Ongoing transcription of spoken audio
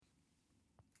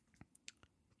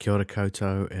Kia ora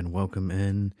koutou and welcome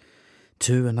in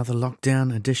to another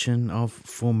lockdown edition of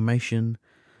Formation,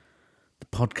 the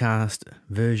podcast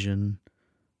version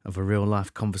of a real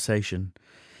life conversation.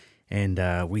 And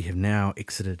we have now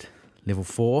exited level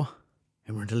 4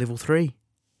 and we're into level 3.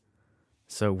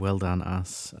 So well done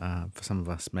us. For some of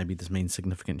us, maybe this means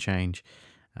significant change.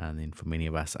 And then for many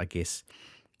of us, I guess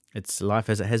it's life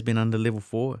as it has been under level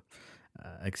 4.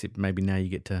 Except maybe now you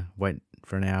get to wait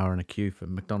for an hour in a queue for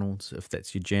McDonald's if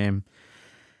that's your jam.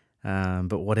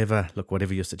 But whatever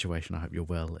your situation, I hope you're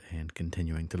well and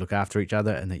continuing to look after each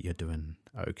other and that you're doing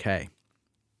okay.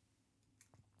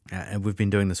 And we've been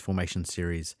doing this formation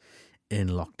series in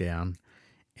lockdown,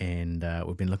 and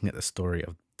we've been looking at the story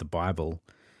of the Bible.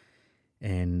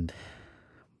 And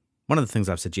one of the things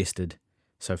I've suggested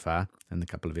so far in the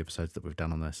couple of episodes that we've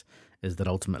done on this is that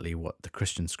ultimately what the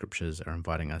Christian scriptures are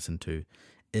inviting us into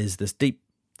is this deep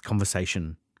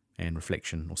conversation and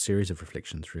reflection, or series of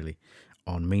reflections really,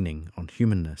 on meaning, on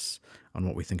humanness, on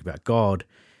what we think about God.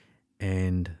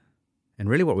 And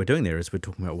really what we're doing there is we're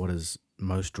talking about what is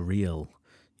most real,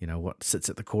 what sits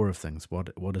at the core of things,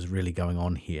 what is really going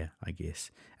on here, I guess,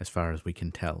 as far as we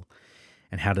can tell.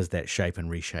 And how does that shape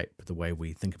and reshape the way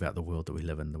we think about the world that we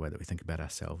live in, the way that we think about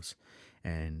ourselves,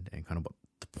 and kind of what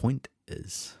the point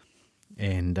is.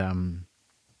 And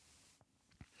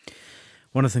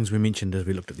one of the things we mentioned as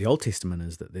we looked at the Old Testament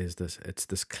is that it's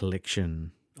this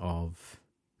collection of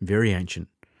very ancient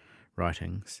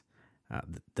writings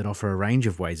that offer a range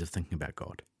of ways of thinking about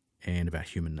God and about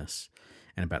humanness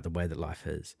and about the way that life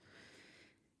is.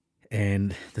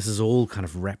 And this is all kind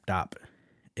of wrapped up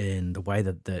in the way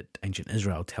that ancient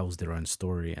Israel tells their own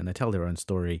story, and they tell their own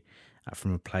story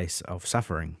from a place of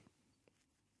suffering.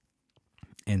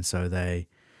 And so the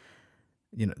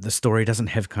story doesn't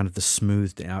have kind of the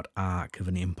smoothed out arc of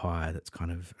an empire that's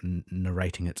kind of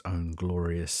narrating its own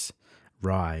glorious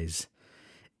rise.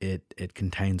 It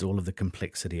contains all of the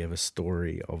complexity of a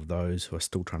story of those who are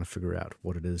still trying to figure out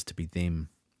what it is to be them.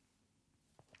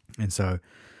 And so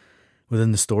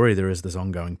within the story, there is this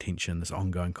ongoing tension, this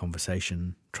ongoing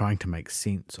conversation, trying to make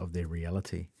sense of their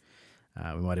reality.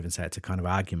 We might even say it's a kind of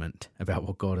argument about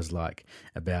what God is like,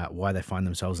 about why they find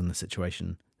themselves in the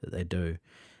situation that they do.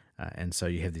 And so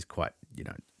you have these quite,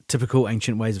 typical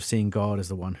ancient ways of seeing God as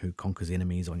the one who conquers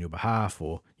enemies on your behalf,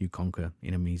 or you conquer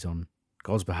enemies on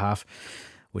God's behalf,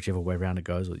 whichever way around it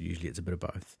goes, or usually it's a bit of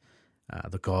both.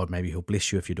 The God, maybe he'll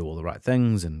bless you if you do all the right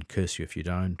things and curse you if you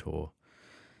don't, or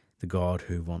the God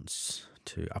who wants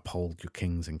to uphold your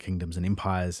kings and kingdoms and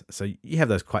empires. So you have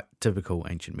those quite typical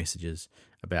ancient messages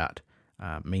about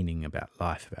meaning, about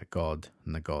life, about God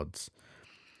and the gods.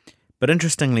 But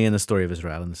interestingly, in the story of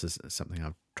Israel, and this is something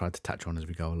I've tried to touch on as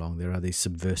we go along, there are these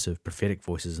subversive prophetic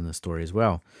voices in the story as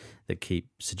well that keep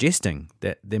suggesting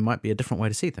that there might be a different way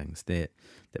to see things, that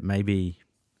maybe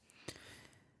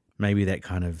that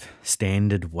kind of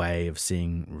standard way of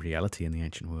seeing reality in the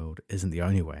ancient world isn't the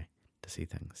only way to see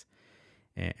things.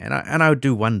 And I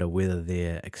do wonder whether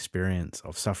their experience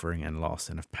of suffering and loss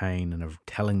and of pain and of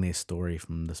telling their story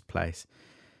from this place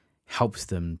helps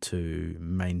them to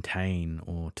maintain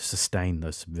or to sustain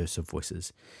those subversive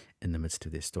voices in the midst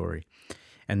of their story.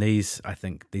 And I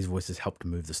think these voices help to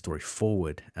move the story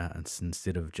forward,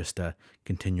 instead of just a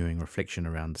continuing reflection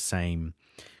around the same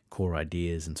core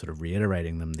ideas and sort of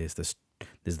reiterating them. There's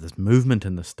this movement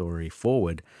in the story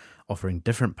forward, offering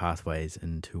different pathways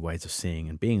into ways of seeing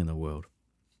and being in the world.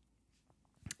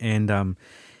 And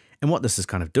what this is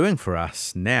kind of doing for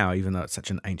us now, even though it's such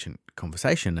an ancient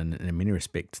conversation, and in many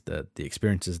respects the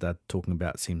experiences they're talking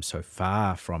about seem so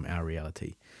far from our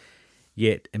reality,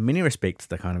 yet in many respects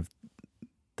they're kind of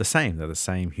the same. They're the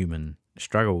same human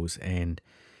struggles. And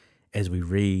as we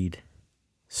read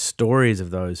stories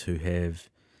of those who have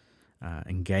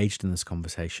engaged in this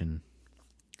conversation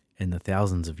in the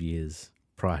thousands of years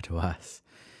prior to us,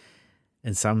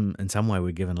 in some way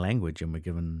we're given language and we're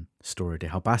given story to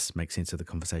help us make sense of the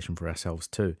conversation for ourselves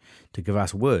too, to give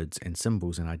us words and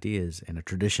symbols and ideas and a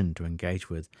tradition to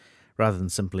engage with, rather than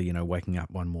simply, waking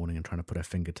up one morning and trying to put our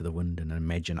finger to the wind and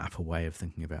imagine up a way of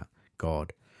thinking about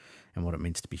God and what it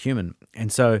means to be human.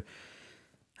 And so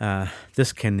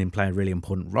this can then play a really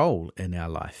important role in our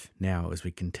life now as we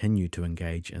continue to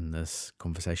engage in this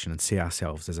conversation and see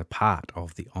ourselves as a part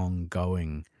of the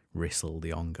ongoing wrestle,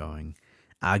 the ongoing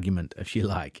argument, if you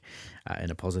like,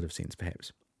 in a positive sense,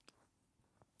 perhaps.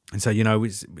 And so,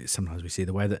 sometimes we see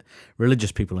the way that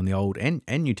religious people in the Old and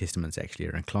New Testaments actually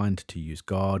are inclined to use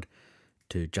God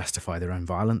to justify their own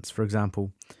violence, for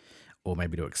example, or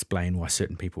maybe to explain why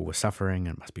certain people were suffering,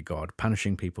 and it must be God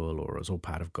punishing people, or it was all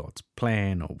part of God's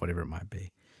plan, or whatever it might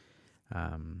be.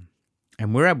 And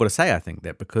we're able to say, I think,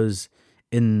 that because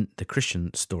in the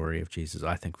Christian story of Jesus,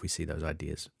 I think we see those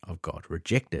ideas of God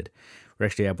rejected. We're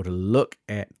actually able to look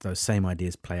at those same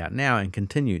ideas play out now and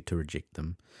continue to reject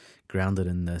them, grounded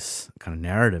in this kind of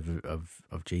narrative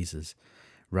of Jesus,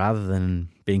 rather than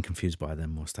being confused by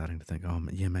them or starting to think, oh,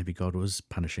 yeah, maybe God was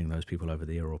punishing those people over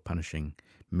there or punishing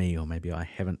me, or maybe I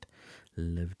haven't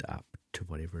lived up to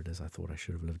whatever it is I thought I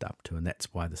should have lived up to, and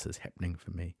that's why this is happening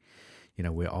for me.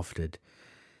 We're offered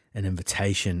an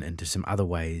invitation into some other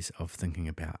ways of thinking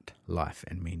about life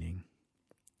and meaning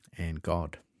and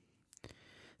God.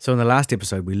 So in the last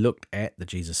episode, we looked at the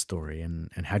Jesus story and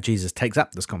how Jesus takes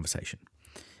up this conversation,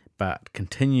 but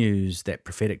continues that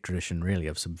prophetic tradition really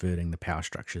of subverting the power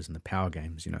structures and the power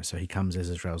games. So he comes as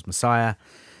Israel's Messiah,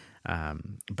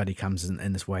 but he comes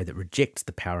in this way that rejects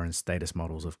the power and status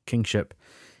models of kingship,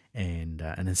 and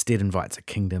instead invites a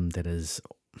kingdom that is,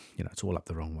 it's all up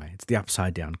the wrong way. It's the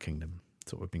upside down kingdom.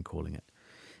 That's what we've been calling it.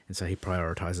 And so he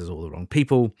prioritizes all the wrong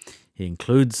people. He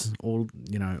includes all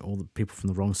the people from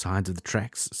the wrong sides of the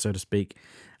tracks, so to speak.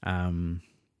 And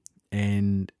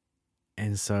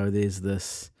so there's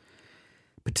this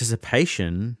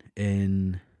participation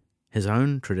in his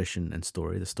own tradition and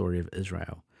story, the story of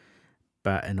Israel,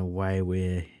 but in a way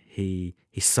where he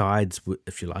sides,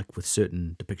 if you like, with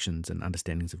certain depictions and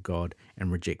understandings of God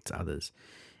and rejects others.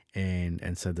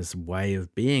 And so this way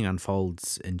of being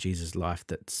unfolds in Jesus' life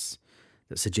that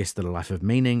suggests that a life of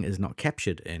meaning is not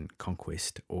captured in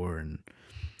conquest or in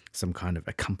some kind of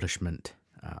accomplishment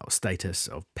or status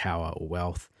of power or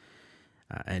wealth,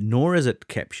 and nor is it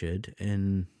captured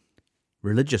in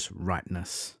religious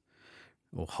rightness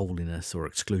or holiness or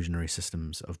exclusionary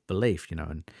systems of belief,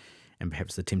 and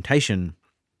perhaps the temptation,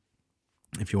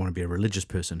 if you want to be a religious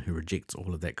person who rejects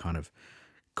all of that kind of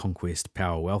conquest,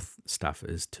 power, wealth stuff,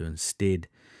 is to instead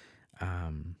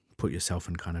put yourself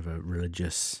in kind of a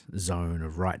religious zone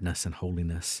of rightness and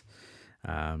holiness,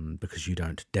 because you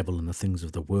don't dabble in the things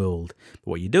of the world.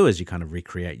 But what you do is you kind of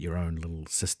recreate your own little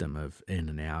system of in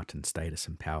and out and status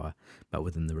and power, but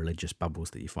within the religious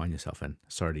bubbles that you find yourself in.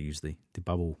 Sorry to use the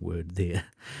bubble word there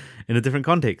in a different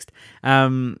context.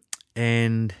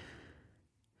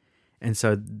 And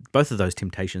so both of those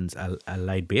temptations are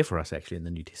laid bare for us actually in the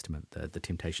New Testament, the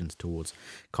temptations towards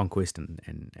conquest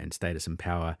and status and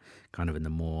power, kind of in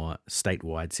the more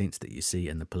statewide sense that you see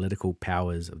in the political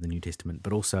powers of the New Testament,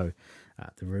 but also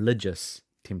the religious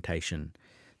temptation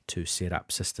to set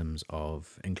up systems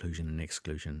of inclusion and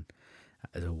exclusion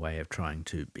as a way of trying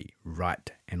to be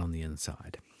right and on the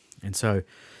inside. And so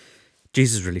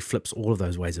Jesus really flips all of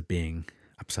those ways of being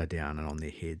upside down and on their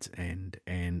heads, and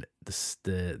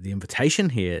the invitation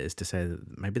here is to say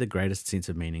that maybe the greatest sense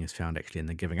of meaning is found actually in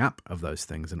the giving up of those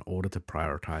things in order to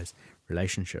prioritize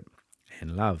relationship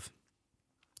and love,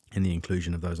 and the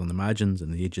inclusion of those on the margins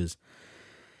and the edges,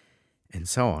 and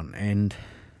so on. And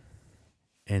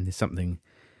there's something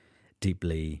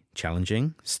deeply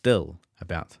challenging still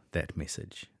about that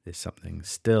message. There's something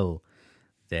still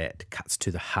that cuts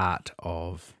to the heart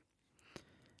of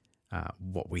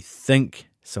what we think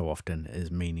so often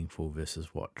is meaningful versus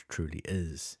what truly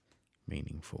is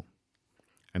meaningful.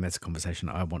 And that's a conversation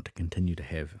I want to continue to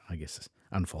have, I guess,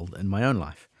 unfold in my own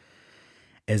life,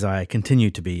 as I continue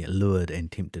to be lured and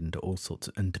tempted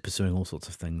into pursuing all sorts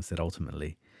of things that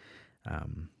ultimately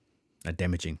are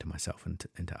damaging to myself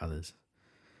and to others.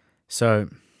 So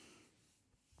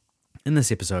in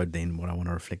this episode, then, what I want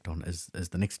to reflect on is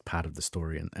the next part of the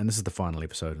story, and this is the final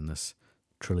episode in this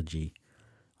trilogy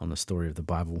on the story of the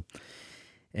Bible.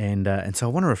 And so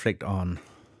I want to reflect on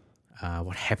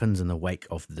what happens in the wake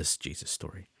of this Jesus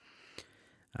story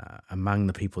among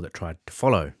the people that tried to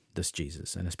follow this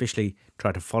Jesus, and especially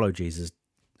tried to follow Jesus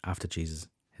after Jesus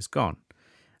has gone.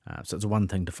 So it's one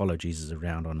thing to follow Jesus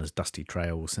around on his dusty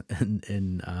trails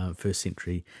in first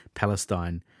century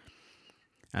Palestine,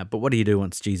 but what do you do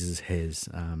once Jesus has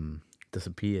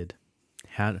disappeared?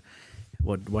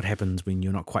 What happens when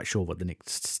you're not quite sure what the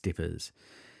next step is?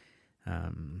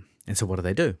 And so what do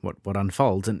they do? What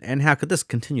unfolds? And how could this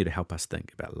continue to help us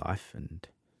think about life and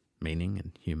meaning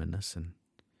and humanness, and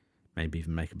maybe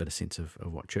even make a bit of sense of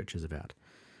what church is about?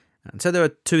 And so there are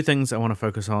two things I want to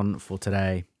focus on for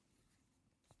today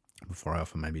before I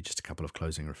offer maybe just a couple of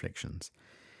closing reflections.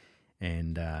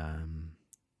 And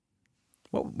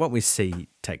what we see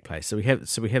take place. So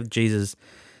we have Jesus.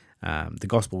 The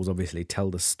Gospels obviously tell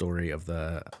the story of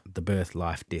the birth,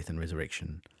 life, death, and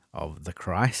resurrection of the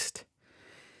Christ.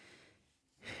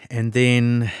 And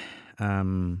then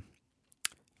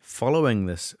following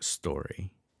this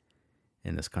story,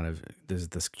 and there's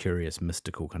this curious,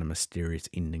 mystical, kind of mysterious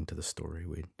ending to the story,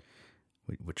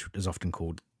 which is often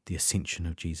called the Ascension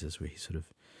of Jesus, where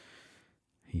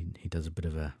he does a bit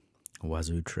of a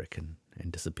wazoo trick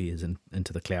and disappears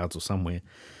into the clouds or somewhere.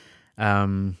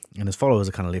 And his followers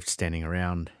are kind of left standing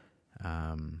around,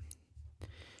 and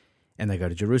they go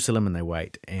to Jerusalem and they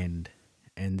wait. And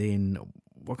then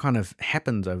what kind of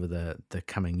happens over the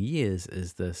coming years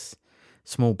is this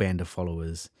small band of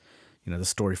followers, the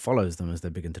story follows them as they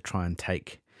begin to try and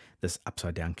take this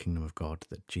upside-down kingdom of God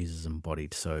that Jesus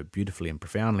embodied so beautifully and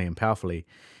profoundly and powerfully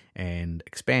and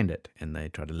expand it. And they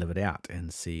try to live it out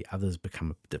and see others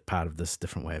become a part of this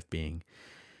different way of being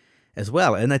as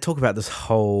well. And they talk about this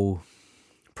whole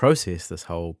process, this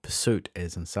whole pursuit,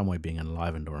 as in some way being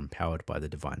enlivened or empowered by the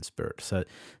divine spirit. So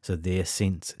their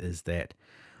sense is that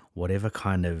whatever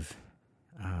kind of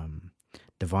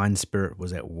divine spirit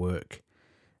was at work,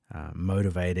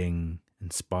 motivating,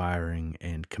 inspiring,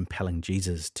 and compelling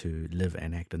Jesus to live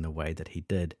and act in the way that he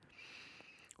did,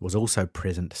 was also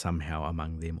present somehow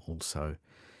among them also,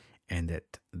 and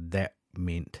that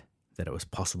meant that it was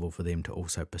possible for them to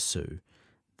also pursue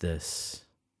this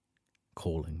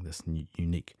calling, this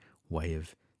unique way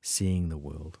of seeing the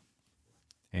world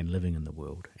and living in the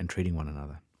world and treating one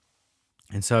another.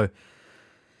 And so,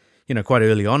 quite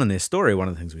early on in their story, one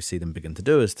of the things we see them begin to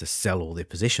do is to sell all their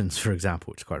possessions, for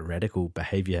example, which is quite radical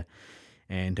behavior,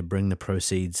 and to bring the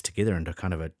proceeds together into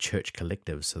kind of a church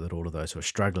collective so that all of those who are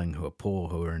struggling, who are poor,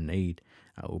 who are in need,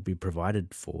 will be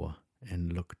provided for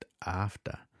and looked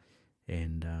after.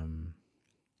 And,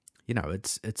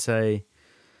 it's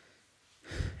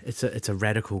a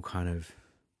radical kind of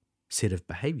set of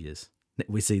behaviors that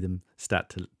we see them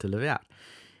start to live out.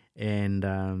 And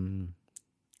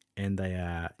they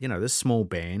are, this small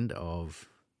band of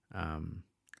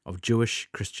Jewish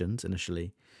Christians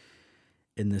initially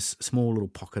in this small little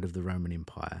pocket of the Roman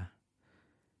Empire.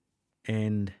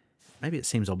 And maybe it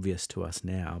seems obvious to us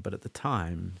now, but at the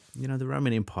time, the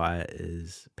Roman Empire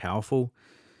is powerful,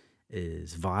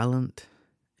 is violent,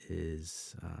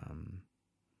 is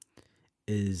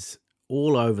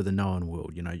all over the known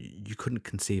world. You couldn't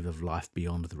conceive of life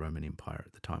beyond the Roman Empire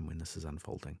at the time when this is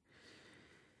unfolding.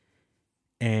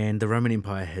 And the Roman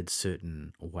Empire had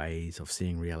certain ways of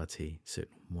seeing reality,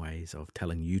 certain ways of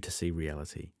telling you to see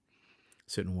reality,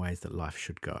 certain ways that life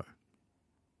should go,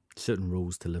 certain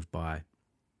rules to live by.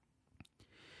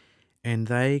 And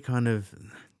they kind of,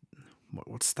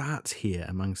 what starts here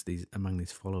among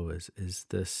these followers is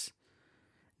this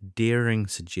daring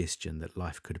suggestion that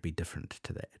life could be different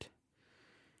to that.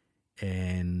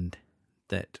 And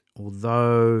that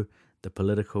although the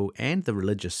political and the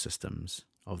religious systems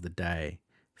of the day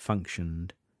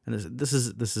functioned, and this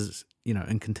is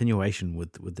in continuation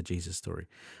with the Jesus story,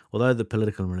 although the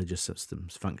political and religious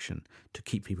systems function to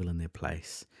keep people in their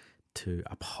place, to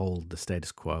uphold the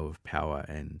status quo of power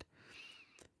and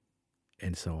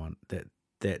so on,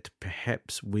 that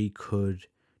perhaps we could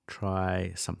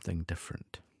try something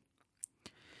different.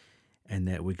 And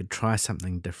that we could try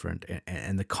something different,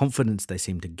 and the confidence they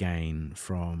seem to gain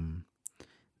from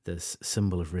this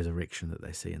symbol of resurrection that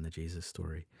they see in the Jesus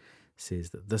story says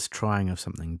that this trying of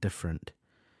something different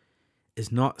is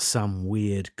not some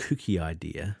weird kooky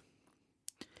idea,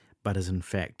 but is in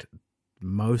fact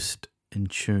most in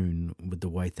tune with the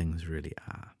way things really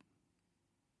are.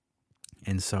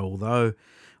 And so although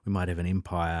we might have an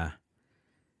empire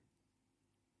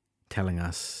telling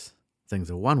us things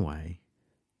are one way,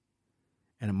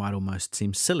 and it might almost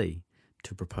seem silly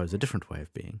to propose a different way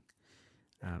of being,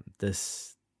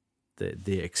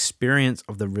 the experience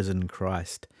of the risen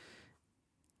Christ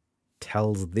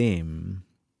tells them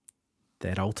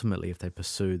that ultimately if they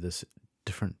pursue this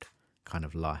different kind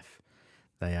of life,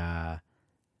 they are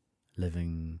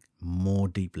living more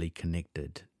deeply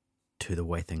connected to the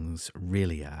way things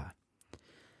really are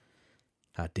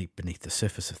deep beneath the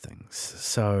surface of things.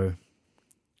 So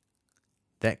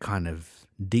that kind of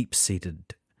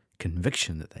deep-seated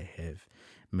conviction that they have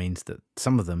means that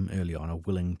some of them early on are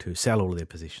willing to sell all of their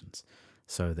possessions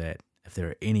so that if there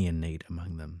are any in need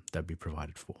among them, they'll be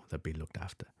provided for, they'll be looked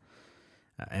after.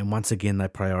 And once again, they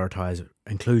prioritize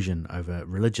inclusion over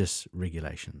religious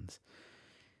regulations.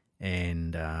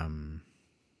 And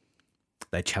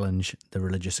they challenge the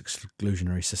religious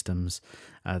exclusionary systems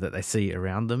that they see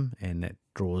around them, and that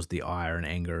draws the ire and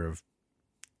anger of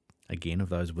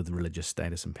those with religious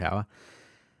status and power.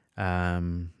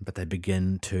 But they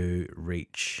begin to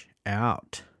reach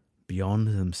out beyond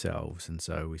themselves. And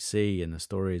so we see in the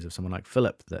stories of someone like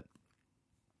Philip that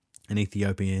an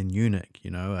Ethiopian eunuch,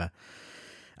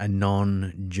 a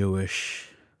non-Jewish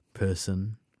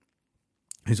person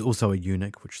who's also a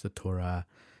eunuch, which the Torah,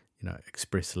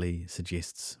 expressly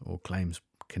suggests or claims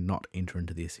cannot enter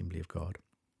into the assembly of God.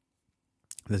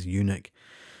 This eunuch,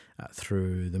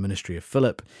 through the ministry of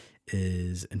Philip,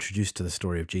 is introduced to the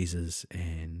story of Jesus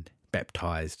and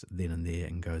baptized then and there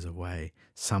and goes away,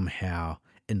 somehow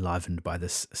enlivened by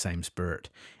this same Spirit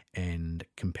and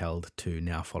compelled to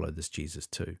now follow this Jesus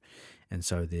too. And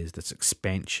so there's this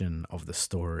expansion of the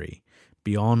story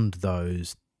beyond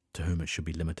those to whom it should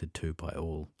be limited to by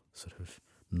all sort of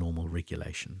normal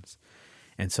regulations.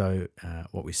 And so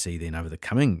what we see then over the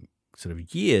coming sort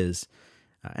of years,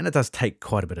 and it does take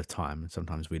quite a bit of time, and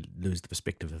sometimes we lose the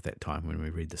perspective of that time when we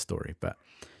read the story, but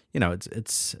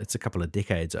it's a couple of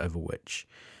decades over which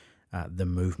the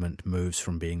movement moves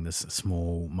from being this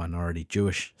small minority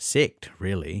Jewish sect,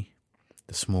 really,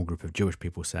 the small group of Jewish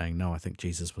people saying, no, I think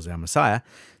Jesus was our Messiah,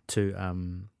 to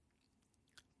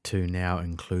now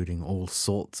including all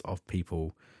sorts of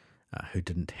people who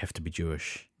didn't have to be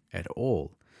Jewish at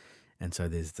all. And so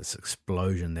there's this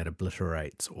explosion that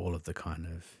obliterates all of the kind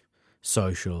of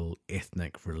social,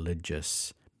 ethnic,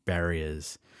 religious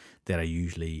barriers that are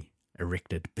usually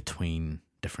erected between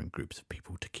different groups of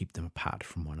people to keep them apart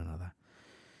from one another.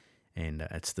 And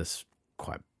it's this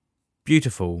quite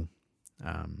beautiful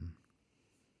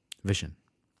vision.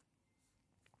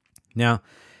 Now,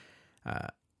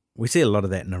 we see a lot of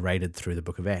that narrated through the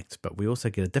book of Acts, but we also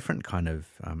get a different kind of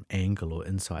angle or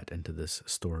insight into this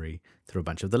story through a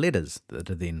bunch of the letters that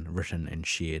are then written and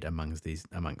shared amongst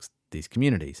these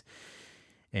communities.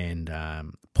 And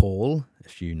Paul,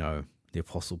 if you know the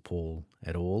Apostle Paul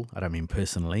at all, I don't mean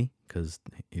personally because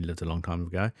he lived a long time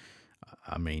ago.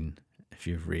 I mean, if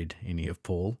you've read any of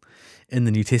Paul in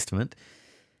the New Testament,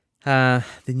 then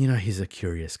he's a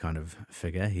curious kind of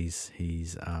figure. He's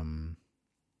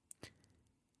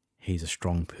a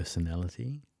strong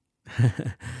personality.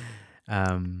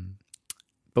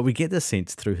 But we get the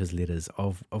sense through his letters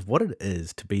of what it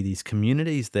is to be these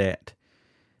communities that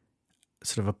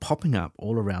sort of are popping up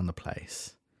all around the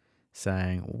place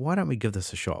saying, why don't we give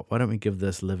this a shot? Why don't we give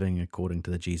this living according to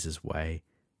the Jesus way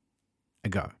a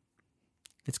go?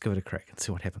 Let's give it a crack and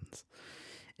see what happens.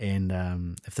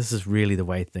 And if this is really the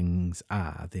way things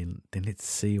are, then let's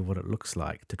see what it looks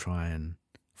like to try and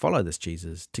follow this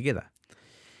Jesus together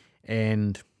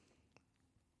and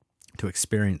to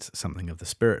experience something of the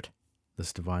Spirit,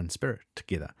 this divine Spirit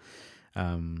together.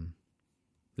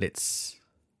 Let's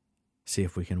see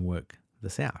if we can work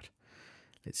this out.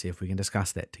 Let's see if we can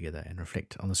discuss that together and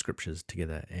reflect on the scriptures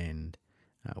together and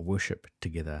worship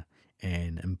together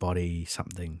and embody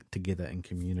something together in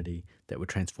community that would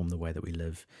transform the way that we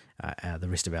live the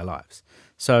rest of our lives.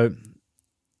 So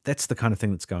that's the kind of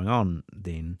thing that's going on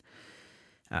then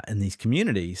in these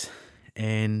communities.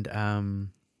 And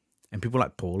people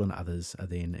like Paul and others are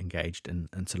then engaged in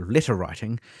sort of letter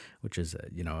writing, which is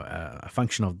a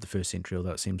function of the first century,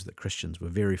 although it seems that Christians were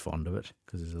very fond of it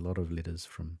because there's a lot of letters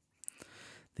from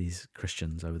these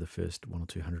Christians over the first 100 or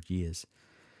 200 years.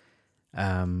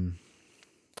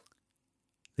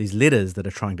 These letters that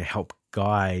are trying to help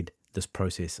guide this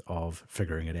process of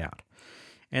figuring it out.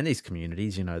 And these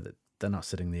communities, that they're not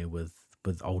sitting there with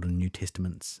Old and New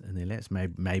Testaments in their laps.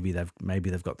 Maybe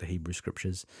they've got the Hebrew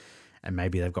scriptures, and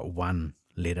maybe they've got one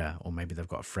letter, or maybe they've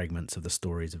got fragments of the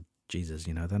stories of Jesus.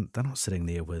 They're not sitting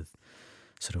there with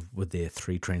their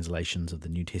 3 translations of the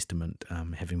New Testament,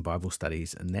 having Bible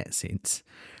studies in that sense,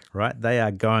 right? They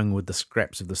are going with the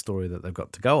scraps of the story that they've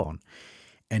got to go on,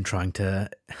 and trying to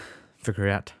figure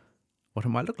out what it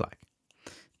might look like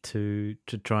to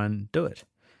try and do it,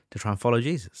 to try and follow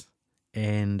Jesus,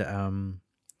 and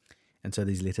so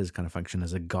these letters kind of function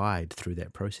as a guide through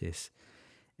that process.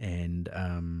 And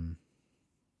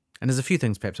there's a few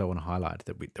things perhaps I want to highlight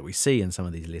that we see in some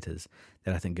of these letters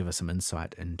that I think give us some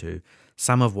insight into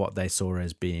some of what they saw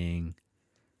as being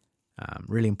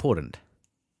really important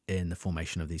in the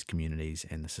formation of these communities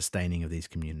and the sustaining of these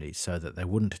communities, so that they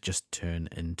wouldn't just turn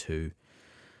into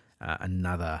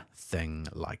another thing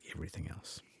like everything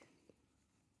else.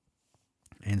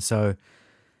 And so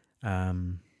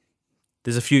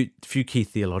there's a few key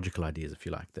theological ideas, if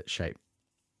you like, that shape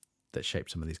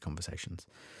some of these conversations.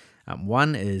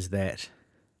 One is that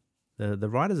the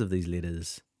writers of these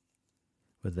letters,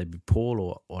 whether they be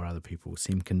Paul or other people,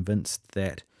 seem convinced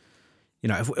that,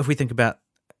 if we think about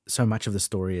so much of the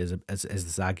story as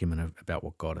this argument about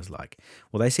what God is like,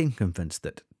 well, they seem convinced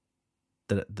that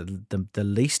the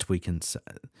least we can say,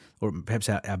 or perhaps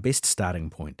our best starting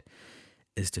point,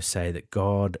 is to say that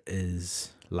God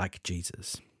is like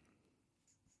Jesus.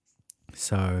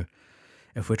 So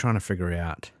if we're trying to figure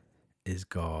out, is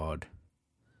God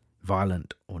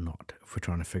violent or not? If we're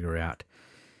trying to figure out,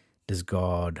 does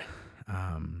God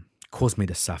cause me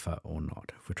to suffer or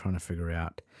not? If we're trying to figure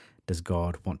out, does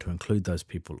God want to include those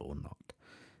people or not?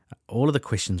 All of the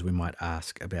questions we might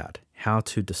ask about how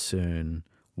to discern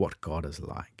what God is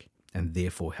like and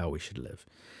therefore how we should live.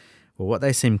 Well, what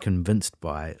they seem convinced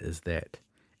by is that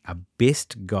our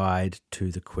best guide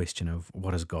to the question of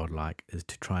what is God like is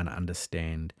to try and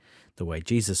understand the way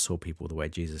Jesus saw people, the way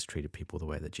Jesus treated people, the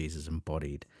way that Jesus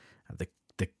embodied the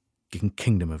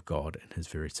kingdom of God in his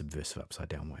very subversive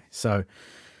upside-down way. So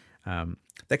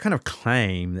they kind of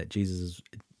claim that Jesus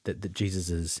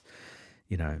is,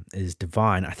 is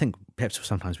divine. I think perhaps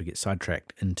sometimes we get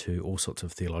sidetracked into all sorts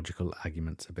of theological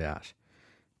arguments about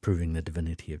proving the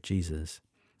divinity of Jesus.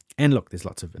 And look, there's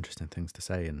lots of interesting things to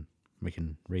say, and we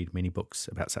can read many books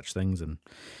about such things, and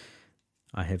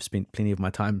I have spent plenty of my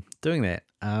time doing that.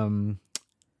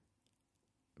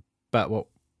 But what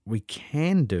we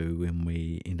can do when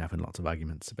we end up in lots of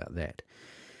arguments about that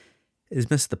is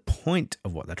miss the point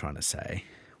of what they're trying to say,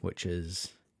 which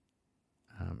is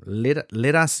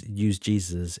let us use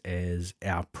Jesus as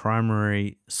our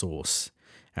primary source,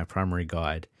 our primary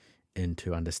guide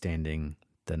into understanding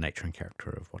the nature and character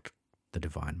of what the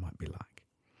divine might be like.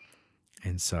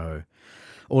 And so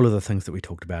all of the things that we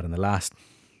talked about in the last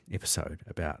episode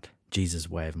about Jesus'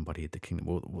 way of embodying the kingdom,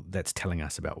 well, that's telling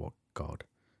us about what God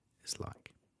is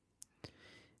like.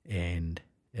 And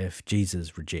if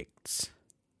Jesus rejects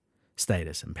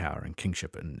status and power and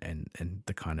kingship and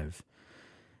the kind of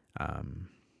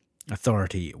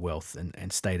authority, wealth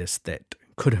and status that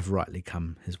could have rightly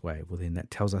come his way, well, then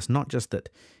that tells us not just that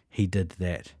he did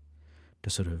that to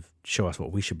sort of show us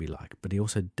what we should be like, but he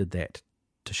also did that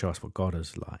to show us what God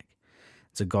is like.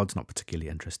 So God's not particularly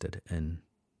interested in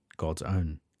God's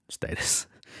own status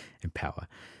and power,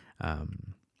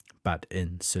 but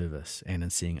in service and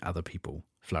in seeing other people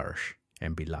flourish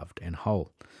and be loved and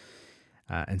whole.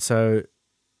 And so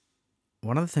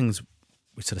one of the things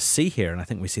we sort of see here, and I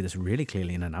think we see this really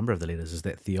clearly in a number of the letters, is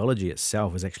that theology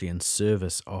itself is actually in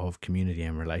service of community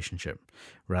and relationship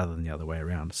rather than the other way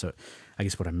around. So I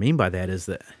guess what I mean by that is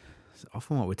that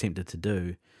often what we're tempted to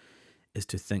do is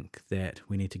to think that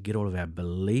we need to get all of our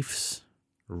beliefs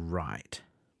right.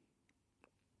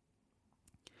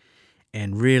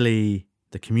 And really,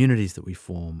 the communities that we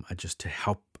form are just to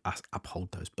help us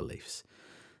uphold those beliefs.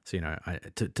 So,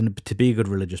 to be a good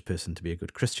religious person, to be a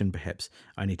good Christian, perhaps,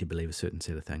 I need to believe a certain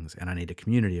set of things, and I need a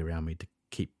community around me to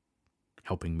keep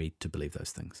helping me to believe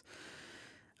those things,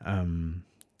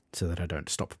 so that I don't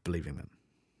stop believing them.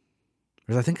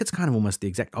 Whereas I think it's kind of almost the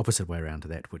exact opposite way around to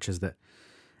that, which is that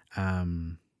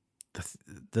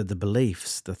the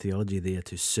beliefs, the theology there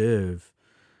to serve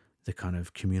the kind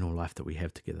of communal life that we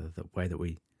have together, the way that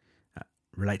we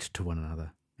relate to one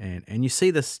another. And you see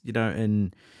this,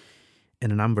 in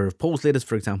a number of Paul's letters,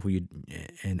 for example,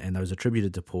 and those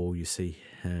attributed to Paul, you see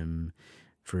him,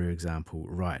 for example,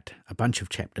 write a bunch of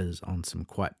chapters on some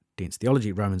quite dense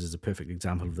theology. Romans is a perfect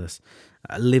example of this.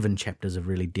 11 chapters of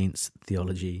really dense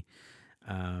theology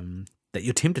that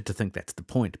you're tempted to think that's the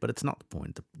point, but it's not the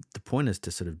point. The point is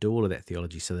to sort of do all of that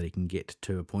theology so that he can get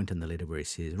to a point in the letter where he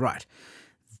says, right,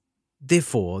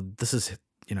 therefore, this is,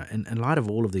 in light of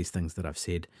all of these things that I've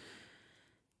said,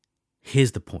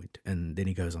 here's the point. And then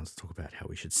he goes on to talk about how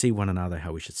we should see one another,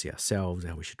 how we should see ourselves,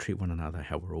 how we should treat one another,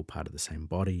 how we're all part of the same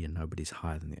body and nobody's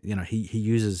higher than the other. He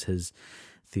uses his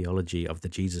theology of the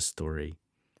Jesus story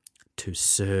to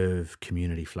serve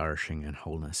community flourishing and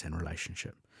wholeness and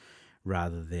relationship,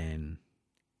 rather than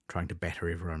trying to batter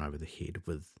everyone over the head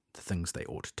with the things they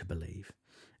ought to believe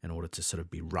in order to sort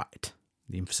of be right.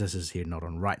 The emphasis is here not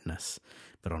on rightness,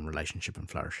 but on relationship and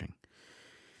flourishing.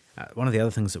 One of the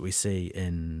other things that we see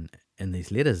in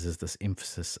these letters is this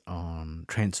emphasis on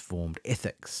transformed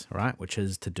ethics, right? Which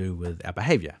is to do with our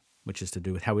behavior, which is to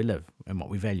do with how we live and what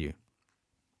we value.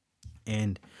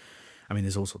 And I mean,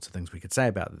 there's all sorts of things we could say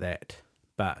about that,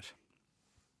 but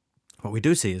what we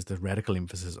do see is the radical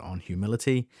emphasis on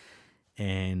humility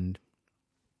and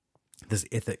this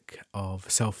ethic of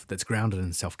self that's grounded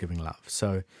in self-giving love.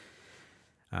 So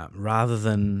rather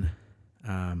than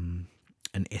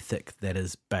an ethic that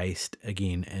is based,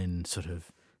 again, in sort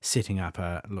of setting up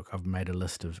I've made a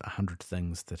list of 100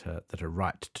 things that are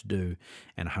right to do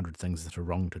and 100 things that are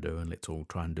wrong to do, and let's all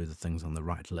try and do the things on the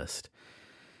right list.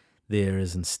 There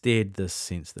is instead this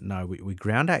sense that no, we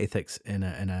ground our ethics in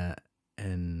a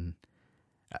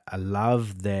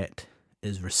love that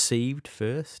is received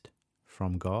first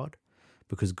from God,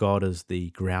 because God is the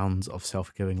grounds of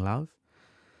self-giving love.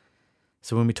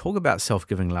 So when we talk about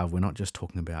self-giving love, we're not just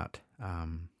talking about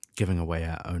giving away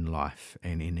our own life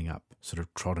and ending up sort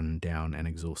of trodden down and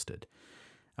exhausted.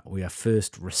 We are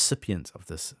first recipients of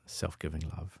this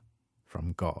self-giving love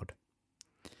from God.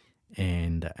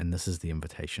 And this is the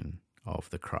invitation of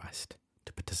the Christ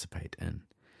to participate in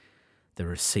the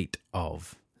receipt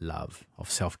of love, of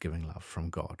self-giving love from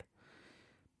God.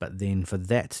 but then for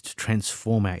that to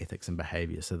transform our ethics and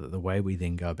behavior so that the way we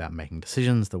then go about making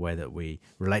decisions, the way that we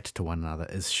relate to one another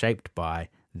is shaped by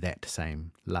that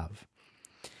same love.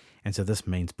 And so this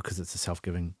means, because it's a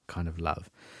self-giving kind of love,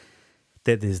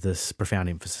 that there's this profound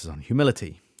emphasis on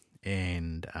humility,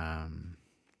 and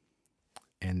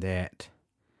that,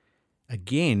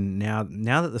 again, now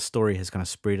that the story has kind of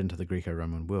spread into the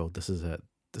Greco-Roman world, this is a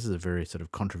very sort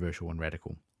of controversial and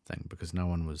radical thing, because no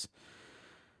one was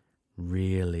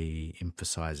really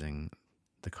emphasizing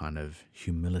the kind of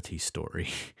humility story,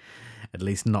 at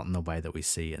least not in the way that we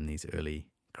see in these early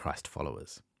Christ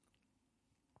followers.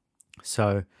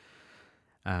 So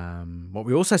what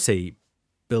we also see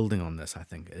building on this, I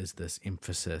think, is this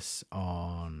emphasis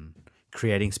on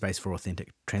creating space for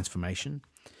authentic transformation.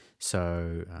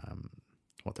 So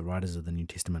what the writers of the New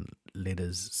Testament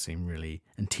letters seem really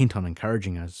intent on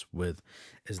encouraging us with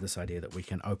is this idea that we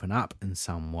can open up in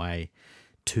some way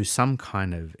to some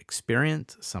kind of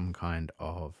experience, some kind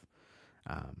of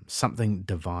something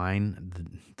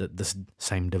divine, that this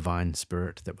same divine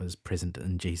spirit that was present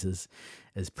in Jesus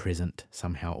is present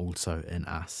somehow also in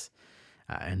us,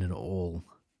 and in all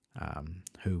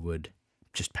who would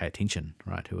just pay attention,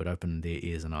 right? Who would open their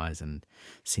ears and eyes and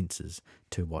senses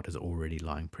to what is already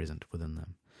lying present within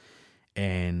them.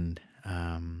 And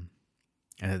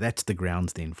that's the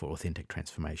grounds then for authentic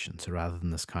transformation. So rather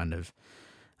than this kind of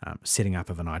setting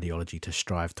up of an ideology to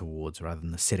strive towards, rather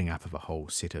than the setting up of a whole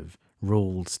set of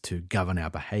rules to govern our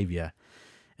behavior,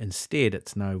 instead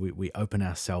it's we open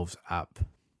ourselves up,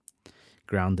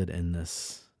 grounded in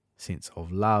this sense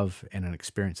of love and an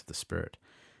experience of the Spirit,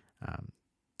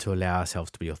 to allow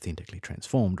ourselves to be authentically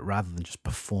transformed, rather than just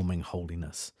performing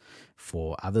holiness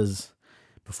for others,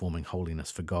 performing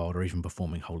holiness for God, or even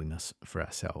performing holiness for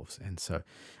ourselves. And so,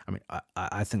 I mean,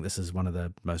 I think this is one of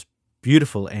the most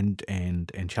beautiful and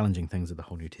challenging things of the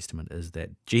whole New Testament, is that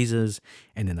Jesus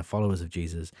and then the followers of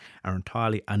Jesus are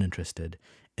entirely uninterested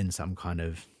in some kind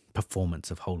of performance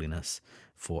of holiness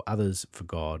for others, for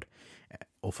God,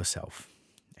 or for self.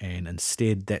 And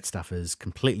instead, that stuff is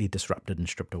completely disrupted and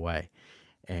stripped away.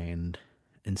 And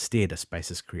instead, a space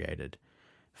is created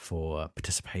for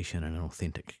participation in an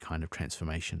authentic kind of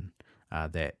transformation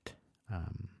that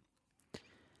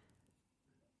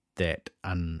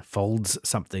unfolds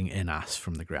something in us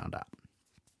from the ground up.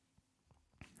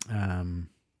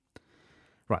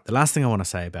 Right, the last thing I want to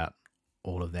say about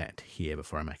all of that here,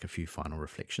 before I make a few final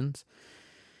reflections,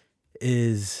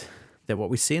 is that what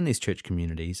we see in these church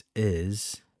communities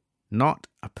is not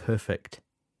a perfect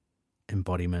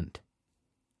embodiment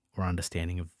or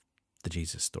understanding of the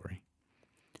Jesus story.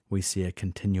 We see a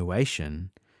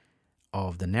continuation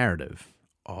of the narrative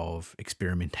of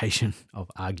experimentation, of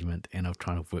argument, and of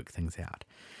trying to work things out.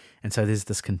 And so there's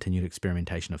this continued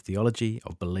experimentation of theology,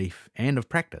 of belief, and of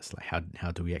practice. Like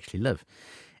how do we actually live?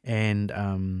 And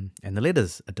the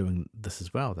letters are doing this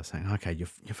as well. They're saying, okay, you're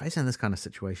facing this kind of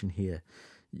situation here.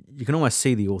 You can almost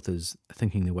see the authors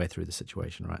thinking their way through the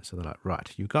situation, right? So they're like, right,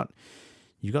 you've got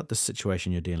this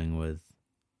situation you're dealing with.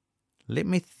 Let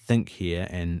me think here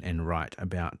and write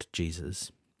about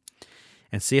Jesus,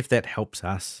 and see if that helps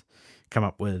us come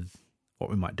up with what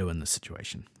we might do in this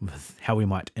situation, with how we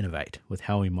might innovate, with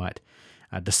how we might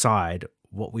decide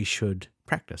what we should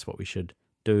practice, what we should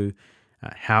do,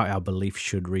 how our beliefs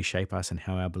should reshape us, and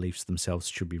how our beliefs themselves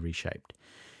should be reshaped.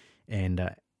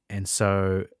 And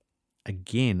so,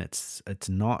 again, it's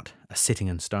not a setting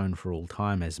in stone for all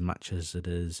time as much as it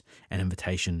is an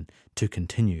invitation to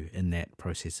continue in that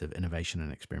process of innovation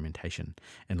and experimentation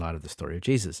in light of the story of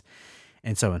Jesus.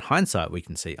 And so in hindsight, we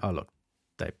can see, oh, look,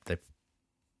 they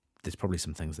there's probably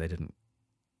some things they didn't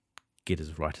get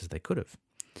as right as they could have.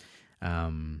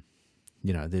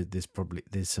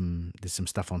 There's some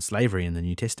stuff on slavery in the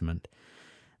New Testament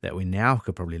that we now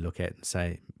could probably look at and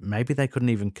say, maybe they couldn't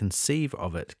even conceive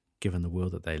of it given the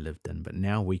world that they lived in, but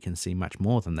now we can see much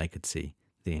more than they could see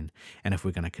then. And if we're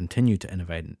going to continue to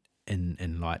innovate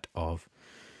in light of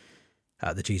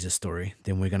the Jesus story,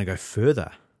 then we're going to go further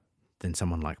than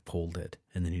someone like Paul did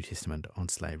in the New Testament on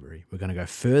slavery. We're going to go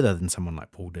further than someone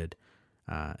like Paul did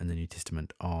in the New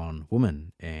Testament on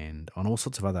women and on all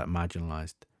sorts of other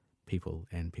marginalized people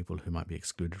and people who might be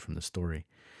excluded from the story.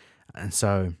 And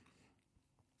so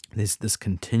there's this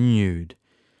continued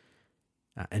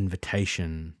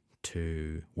invitation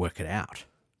to work it out,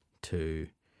 to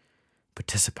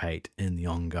participate in the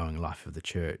ongoing life of the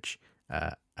church,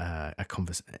 in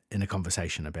a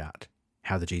conversation about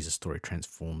how the Jesus story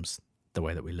transforms the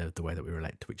way that we live, the way that we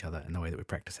relate to each other, and the way that we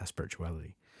practice our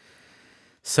spirituality.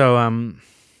 So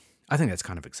I think that's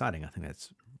kind of exciting. I think that's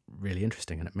really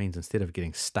interesting, and it means instead of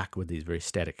getting stuck with these very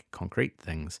static, concrete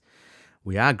things,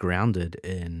 we are grounded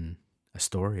in a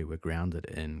story. We're grounded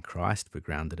in Christ. We're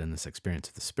grounded in this experience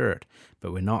of the Spirit,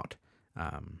 but we're not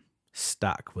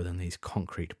stuck within these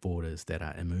concrete borders that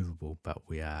are immovable, but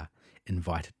we are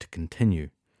invited to continue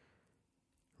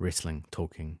wrestling,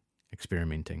 talking,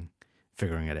 experimenting,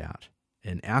 figuring it out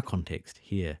in our context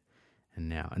here and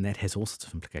now. And that has all sorts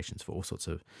of implications for all sorts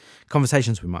of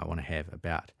conversations we might want to have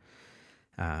about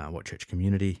what church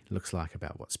community looks like,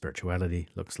 about what spirituality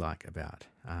looks like, about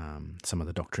some of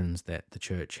the doctrines that the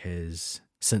church has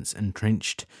since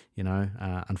entrenched,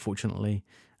 unfortunately,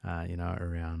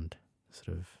 around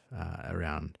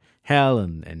around hell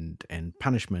and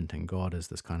punishment, and God as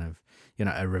this kind of,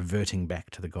 a reverting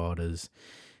back to the God as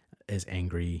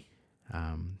angry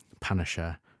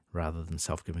punisher rather than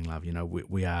self-giving love.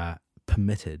 We are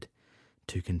permitted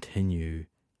to continue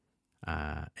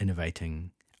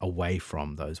innovating away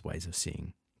from those ways of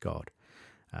seeing God,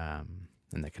 and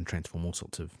that can transform all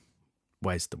sorts of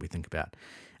ways that we think about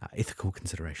ethical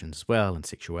considerations as well, and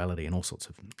sexuality, and all sorts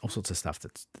of stuff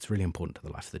that's really important to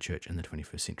the life of the church in the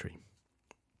 21st century.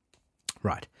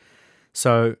 Right,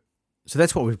 so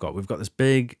that's what we've got. We've got this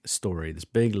big story, this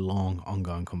big, long,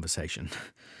 ongoing conversation,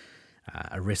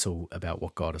 a wrestle about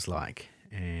what God is like,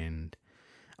 and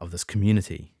of this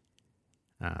community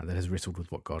that has wrestled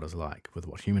with what God is like, with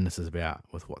what humanness is about,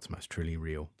 with what's most truly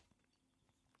real.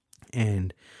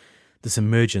 And this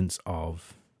emergence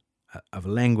of a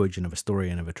language and of a story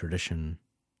and of a tradition,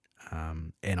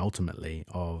 and ultimately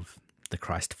of the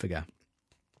Christ figure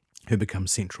who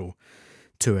becomes central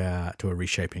to a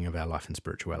reshaping of our life and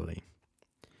spirituality.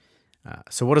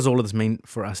 So what does all of this mean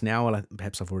for us now? Well,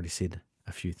 perhaps I've already said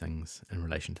a few things in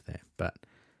relation to that, but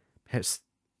perhaps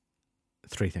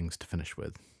three things to finish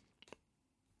with,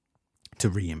 to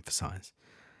re-emphasize.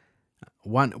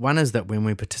 One is that when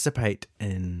we participate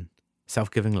in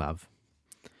self-giving love,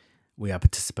 we are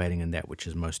participating in that which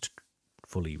is most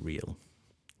fully real.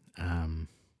 Now,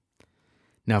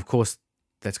 of course,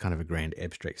 that's kind of a grand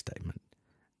abstract statement.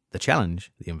 The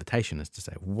challenge, the invitation, is to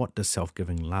say, what does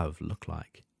self-giving love look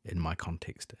like in my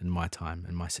context, in my time,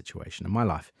 in my situation, in my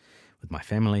life, with my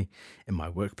family, in my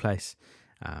workplace,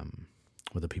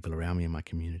 with the people around me in my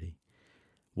community?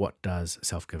 What does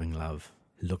self-giving love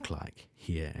look like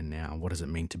here and now? What does it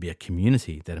mean to be a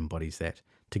community that embodies that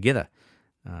together,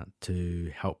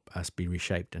 to help us be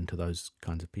reshaped into those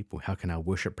kinds of people? How can our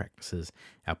worship practices,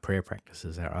 our prayer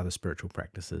practices, our other spiritual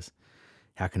practices,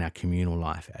 how can our communal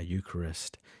life, our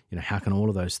Eucharist, how can all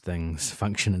of those things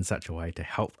function in such a way to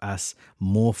help us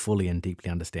more fully and deeply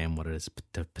understand what it is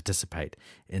to participate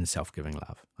in self-giving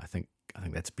love? I think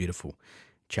that's a beautiful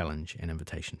challenge and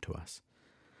invitation to us.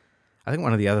 I think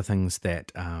one of the other things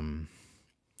that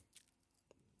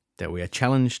that we are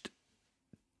challenged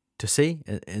to see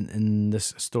in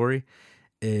this story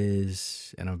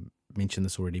is, and I've mentioned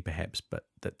this already perhaps, but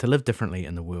that to live differently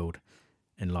in the world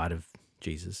in light of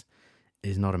Jesus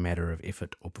is not a matter of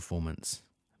effort or performance,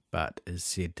 but is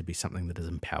said to be something that is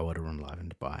empowered or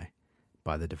enlivened by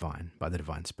the divine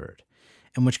Spirit.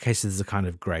 In which case there's a kind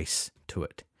of grace to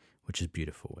it, which is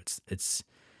beautiful. It's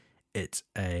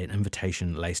an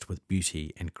invitation laced with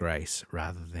beauty and grace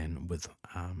rather than with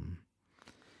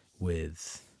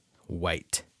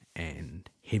weight and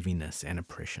heaviness and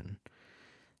oppression.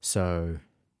 So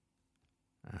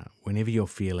whenever you're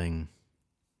feeling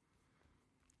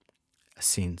a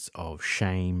sense of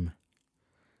shame,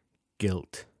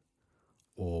 guilt,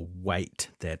 or weight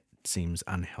that seems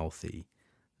unhealthy,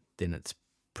 then it's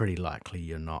pretty likely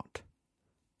you're not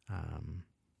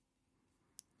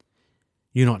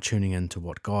tuning into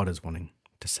what God is wanting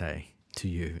to say to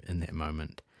you in that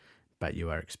moment, but you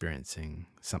are experiencing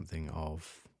something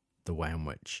of the way in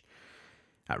which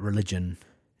religion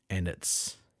and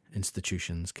its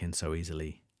institutions can so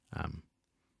easily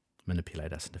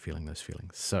manipulate us into feeling those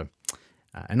feelings. So,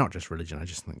 and not just religion, I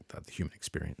just think that the human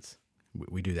experience,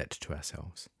 we do that to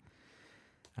ourselves.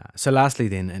 So lastly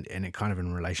then, and it kind of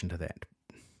in relation to that,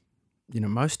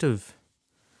 most of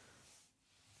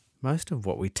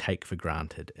what we take for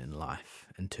granted in life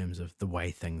in terms of the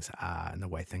way things are and the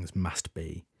way things must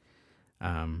be,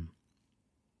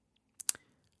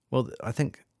 well, I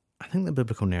think the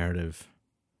biblical narrative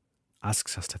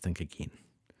asks us to think again.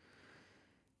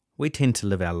 We tend to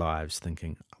live our lives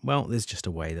thinking, well, there's just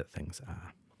a way that things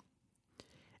are.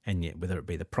 And yet, whether it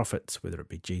be the prophets, whether it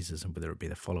be Jesus, and whether it be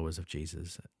the followers of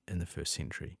Jesus in the first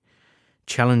century,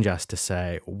 challenge us to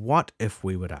say, what if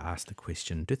we were to ask the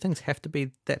question, do things have to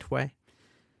be that way?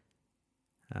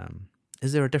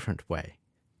 Is there a different way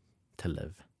to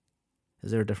live? Is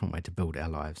there a different way to build our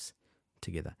lives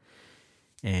together?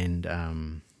 And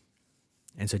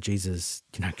And so Jesus,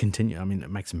 continue. I mean, it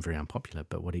makes him very unpopular,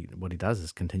 but what he does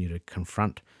is continue to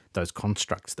confront those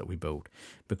constructs that we build,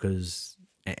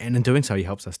 and in doing so, he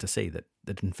helps us to see that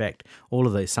in fact, all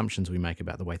of the assumptions we make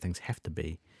about the way things have to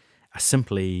be are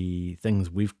simply things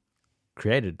we've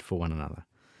created for one another.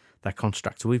 They're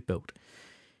constructs we've built.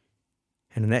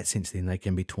 And in that sense, then they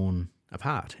can be torn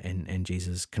apart. And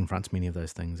Jesus confronts many of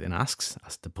those things and asks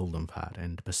us to pull them apart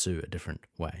and to pursue a different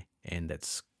way. And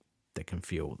that can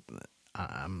feel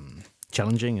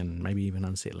challenging and maybe even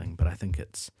unsettling, but I think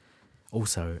it's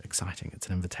also exciting. It's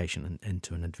an invitation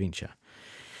into an adventure.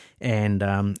 And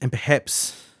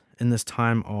perhaps in this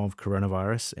time of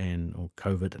coronavirus or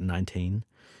COVID-19,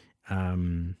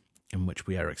 in which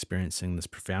we are experiencing this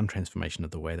profound transformation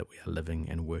of the way that we are living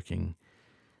and working,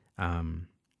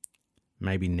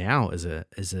 maybe now is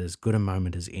as good a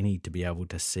moment as any to be able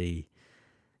to see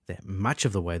that much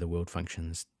of the way the world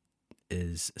functions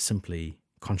is simply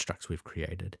constructs we've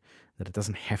created, that it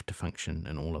doesn't have to function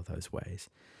in all of those ways.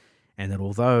 And that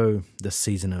although this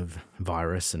season of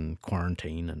virus and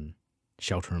quarantine and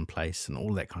shelter in place and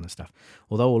all that kind of stuff,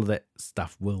 although all of that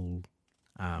stuff will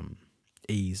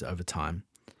ease over time,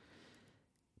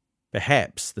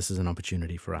 perhaps this is an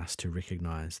opportunity for us to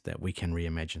recognize that we can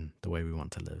reimagine the way we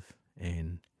want to live,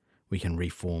 and we can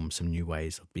reform some new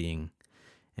ways of being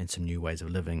and some new ways of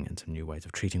living and some new ways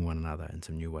of treating one another and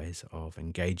some new ways of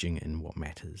engaging in what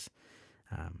matters.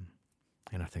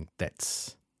 And I think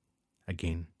that's,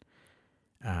 again,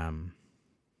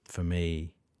 for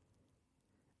me,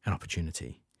 an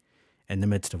opportunity. In the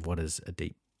midst of what is a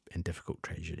deep and difficult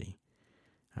tragedy,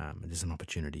 there's an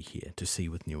opportunity here to see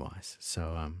with new eyes.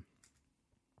 So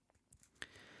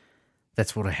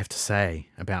that's what I have to say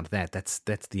about that. That's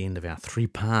the end of our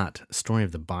 3-part story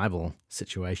of the Bible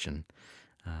situation.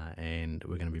 And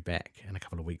we're going to be back in a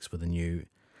couple of weeks with a new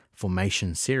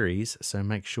formation series, so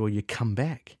make sure you come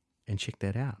back and check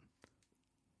that out.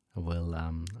 Well,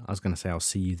 I was going to say I'll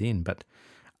see you then, but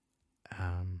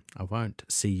I won't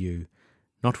see you,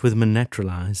 not with my natural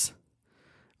eyes,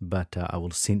 but I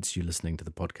will sense you listening to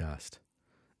the podcast,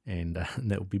 and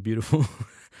that will be beautiful.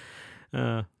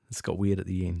 It's got weird at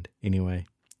the end. Anyway,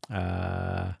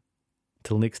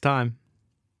 till next time.